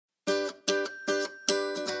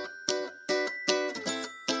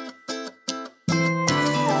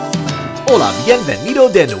Hola, bienvenido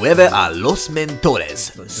de nuevo a Los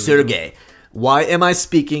Mentores. Sergey. Why am I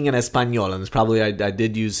speaking in Espanol? And it's probably, I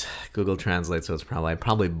did use Google Translate, so I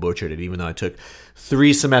probably butchered it, even though I took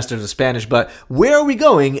 3 semesters of Spanish. But where are we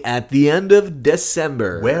going at the end of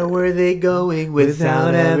December? Where were they going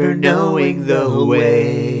without ever knowing the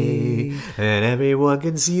way? And everyone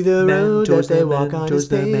can see the road that they walk on is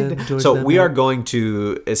paved. So we are going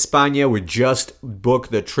to España. We just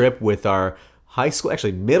booked the trip with our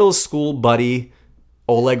middle school buddy,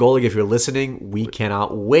 Oleg, if you're listening, we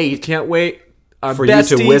cannot wait. Can't wait. Our for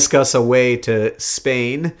bestie. You to whisk us away to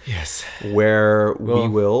Spain. Yes. Where we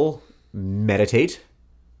will meditate.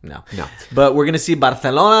 No. But we're going to see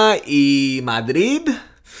Barcelona y Madrid.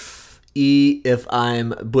 Y if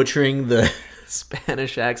I'm butchering the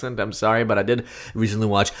Spanish accent, I'm sorry, but I did recently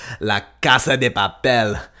watch La Casa de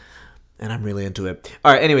Papel. And I'm really into it.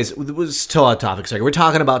 All right, anyways, it was still on topic. So we're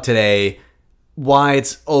talking about today why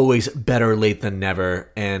it's always better late than never.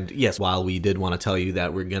 And yes, while we did want to tell you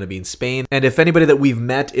that we're going to be in Spain, and if anybody that we've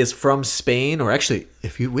met is from Spain, or actually,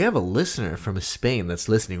 we have a listener from Spain that's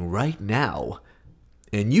listening right now,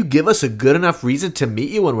 and you give us a good enough reason to meet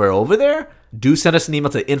you when we're over there, do send us an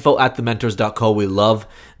email to info@thementors.co. We love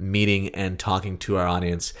meeting and talking to our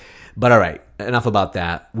audience. But all right, enough about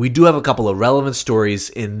that. We do have a couple of relevant stories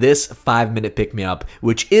in this 5-minute pick-me-up,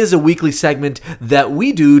 which is a weekly segment that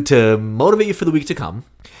we do to motivate you for the week to come,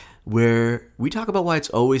 where we talk about why it's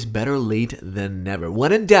always better late than never.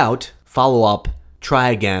 When in doubt, follow up, try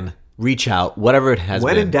again, reach out, whatever it has been.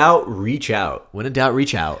 When in doubt, reach out. When in doubt,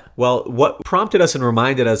 reach out. Well, what prompted us and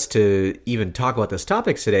reminded us to even talk about this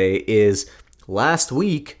topic today is last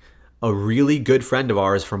week, a really good friend of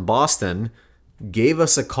ours from Boston gave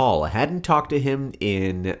us a call. I hadn't talked to him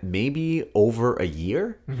in maybe over a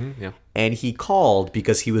year. Yeah. And he called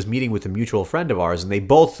because he was meeting with a mutual friend of ours. And they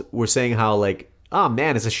both were saying how, like, oh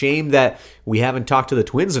man, it's a shame that we haven't talked to the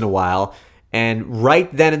twins in a while. And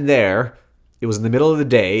right then and there, it was in the middle of the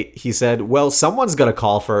day, he said, well, someone's going to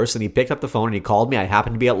call first. And he picked up the phone and he called me. I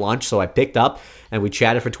happened to be at lunch, so I picked up and we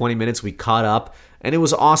chatted for 20 minutes. We caught up and it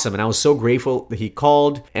was awesome. And I was so grateful that he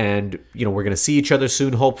called, and, you know, we're going to see each other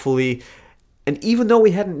soon, hopefully. And even though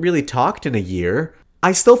we hadn't really talked in a year,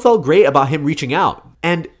 I still felt great about him reaching out.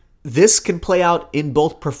 And this can play out in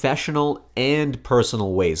both professional and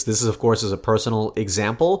personal ways. This is, of course, is a personal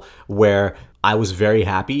example where I was very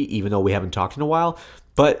happy, even though we haven't talked in a while.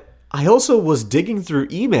 But I also was digging through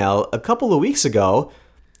email a couple of weeks ago,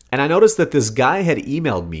 and I noticed that this guy had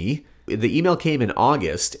emailed me. The email came in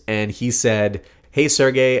August, and he said, hey,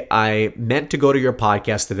 Sergey, I meant to go to your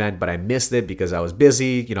podcast event, but I missed it because I was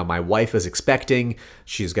busy. You know, my wife is expecting.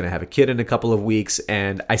 She's going to have a kid in a couple of weeks,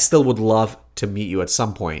 and I still would love to meet you at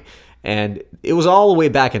some point. And it was all the way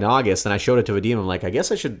back in August, and I showed it to Vadim. I'm like, I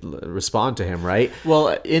guess I should respond to him, right?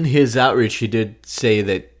 Well, in his outreach, he did say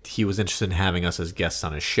that he was interested in having us as guests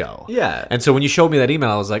on his show. Yeah. And so when you showed me that email,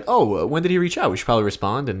 I was like, oh, when did he reach out? We should probably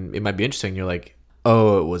respond, and it might be interesting. You're like,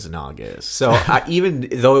 oh, it was in August. So even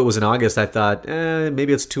though it was in August, I thought,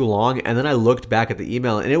 maybe it's too long. And then I looked back at the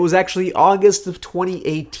email, and it was actually August of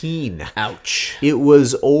 2018. Ouch. It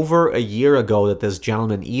was over a year ago that this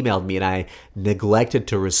gentleman emailed me, and I neglected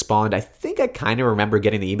to respond. I think I kind of remember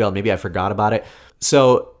getting the email. Maybe I forgot about it.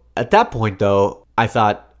 So at that point, though, I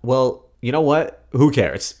thought, well, you know what? Who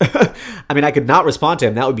cares? I mean, I could not respond to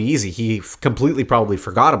him. That would be easy. He completely probably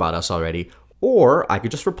forgot about us already. Or I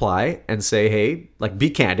could just reply and say, hey, like,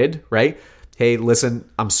 be candid, right? Hey, listen,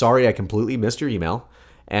 I'm sorry I completely missed your email.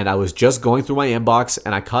 And I was just going through my inbox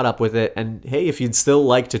and I caught up with it. And hey, if you'd still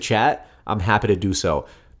like to chat, I'm happy to do so.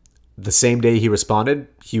 The same day he responded,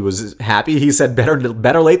 he was happy. He said,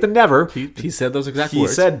 better late than never. He said those exact words.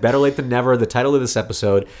 words. He said, better late than never, the title of this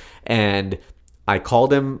episode. And I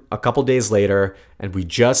called him a couple days later, and we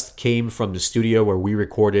just came from the studio where we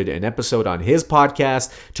recorded an episode on his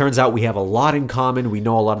podcast. Turns out we have a lot in common. We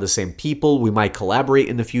know a lot of the same people. We might collaborate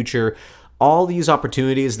in the future. All these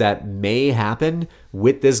opportunities that may happen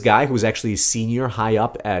with this guy who's actually senior high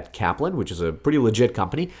up at Kaplan, which is a pretty legit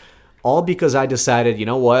company, all because I decided, you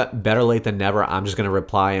know what, better late than never. I'm just going to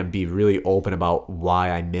reply and be really open about why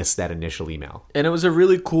I missed that initial email. And it was a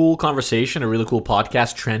really cool conversation, a really cool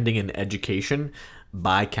podcast, Trending in Education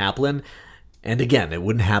by Kaplan. And again, it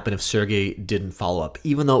wouldn't happen if Sergey didn't follow up.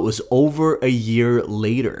 Even though it was over a year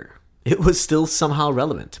later, it was still somehow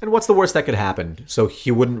relevant. And what's the worst that could happen? So he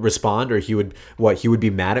wouldn't respond, or he would be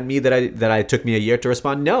mad at me that I took me a year to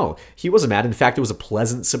respond? No, he wasn't mad. In fact, it was a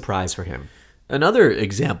pleasant surprise for him. Another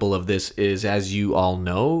example of this is, as you all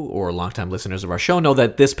know, or longtime listeners of our show know,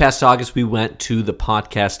 that this past August we went to the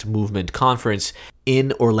Podcast Movement Conference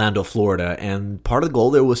in Orlando, Florida. And part of the goal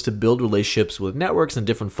there was to build relationships with networks and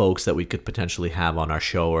different folks that we could potentially have on our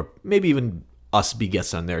show, or maybe even us be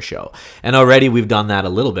guests on their show. And already we've done that a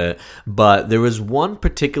little bit, but there was one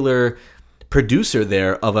particular producer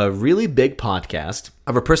there of a really big podcast,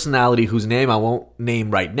 of a personality whose name I won't name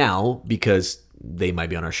right now because they might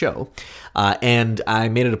be on our show. And I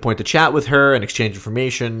made it a point to chat with her and exchange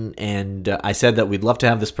information. And I said that we'd love to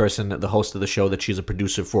have this person, the host of the show that she's a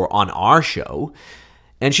producer for, on our show.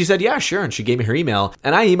 And she said, yeah, sure. And she gave me her email.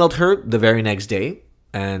 And I emailed her the very next day.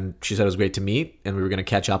 And she said it was great to meet. And we were going to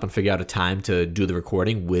catch up and figure out a time to do the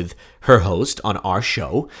recording with her host on our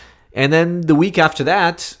show. And then the week after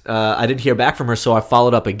that, I didn't hear back from her. So I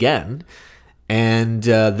followed up again. And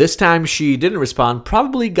this time she didn't respond,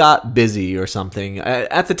 probably got busy or something.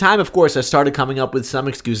 At the time, of course, I started coming up with some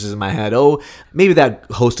excuses in my head. Oh, maybe that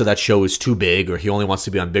host of that show is too big, or he only wants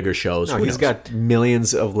to be on bigger shows. No, he's got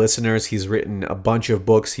millions of listeners. He's written a bunch of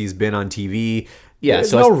books. He's been on TV. Yeah,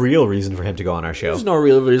 there's no real reason for him to go on our show. There's no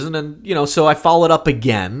real reason. And, so I followed up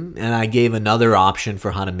again, and I gave another option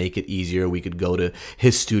for how to make it easier. We could go to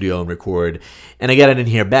his studio and record. And again, I didn't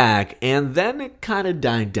hear back. And then it kind of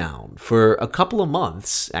died down. For a couple of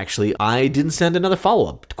months, actually, I didn't send another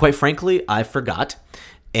follow-up. Quite frankly, I forgot.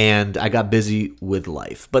 And I got busy with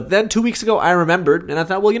life. But then 2 weeks ago, I remembered, and I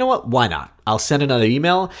thought, well, you know what? Why not? I'll send another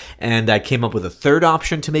email. And I came up with a third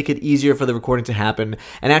option to make it easier for the recording to happen.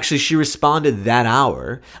 And actually, she responded that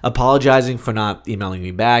hour, apologizing for not emailing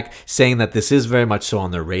me back, saying that this is very much so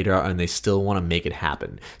on their radar and they still want to make it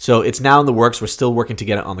happen. So it's now in the works. We're still working to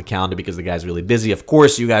get it on the calendar because the guy's really busy. Of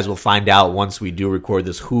course, you guys will find out once we do record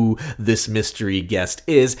this who this mystery guest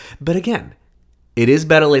is. But again, it is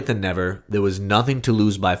better late than never. There was nothing to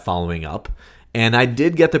lose by following up. And I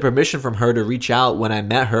did get the permission from her to reach out when I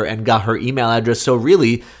met her and got her email address. So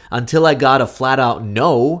really, until I got a flat out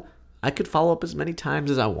no, I could follow up as many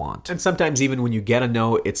times as I want. And sometimes even when you get a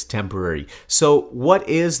no, it's temporary. So what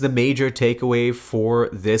is the major takeaway for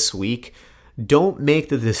this week? Don't make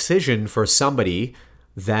the decision for somebody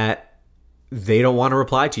that they don't want to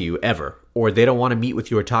reply to you ever, or they don't want to meet with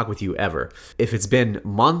you or talk with you ever. If it's been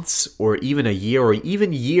months or even a year or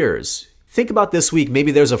even years, think about this week.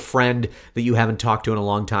 Maybe there's a friend that you haven't talked to in a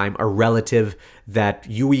long time, a relative that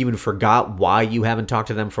you even forgot why you haven't talked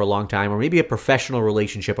to them for a long time, or maybe a professional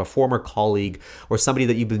relationship, a former colleague, or somebody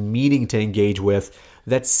that you've been meaning to engage with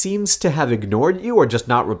that seems to have ignored you or just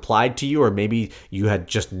not replied to you, or maybe you had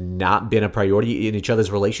just not been a priority in each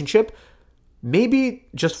other's relationship. Maybe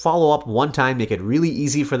just follow up one time, make it really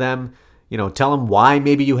easy for them. Tell them why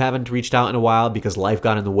maybe you haven't reached out in a while because life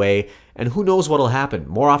got in the way. And who knows what'll happen.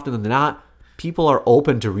 More often than not, people are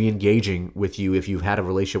open to re-engaging with you if you've had a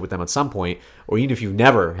relationship with them at some point, or even if you've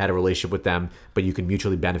never had a relationship with them, but you can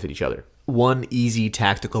mutually benefit each other. One easy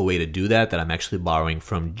tactical way to do that I'm actually borrowing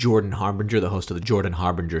from Jordan Harbinger, the host of the Jordan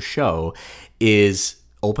Harbinger Show, is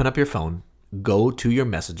open up your phone, go to your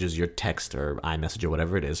messages, your text or iMessage or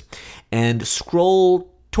whatever it is, and scroll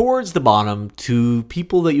towards the bottom to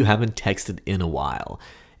people that you haven't texted in a while,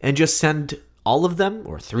 and just send all of them,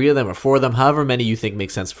 or 3 of them, or 4 of them, however many you think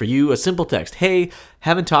makes sense for you, a simple text. Hey,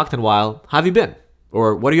 haven't talked in a while. How have you been?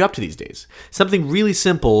 Or what are you up to these days? Something really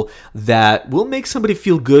simple that will make somebody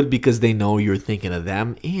feel good because they know you're thinking of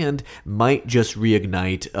them and might just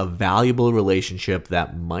reignite a valuable relationship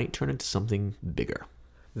that might turn into something bigger.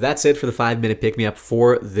 That's it for the 5-minute pick-me-up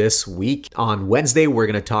for this week. On Wednesday, we're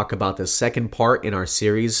going to talk about the second part in our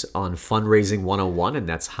series on Fundraising 101, and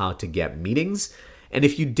that's how to get meetings. And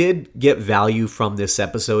if you did get value from this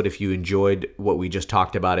episode, if you enjoyed what we just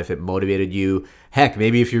talked about, if it motivated you, heck,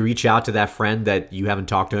 maybe if you reach out to that friend that you haven't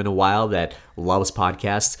talked to in a while that loves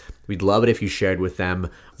podcasts, we'd love it if you shared with them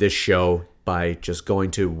this show by just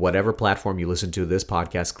going to whatever platform you listen to this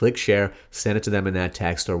podcast, click share, send it to them in that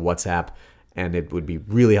text or WhatsApp, and it would be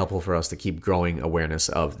really helpful for us to keep growing awareness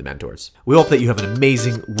of the mentors. We hope that you have an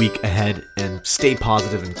amazing week ahead and stay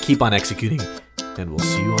positive and keep on executing, and we'll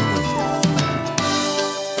see you on Wednesday.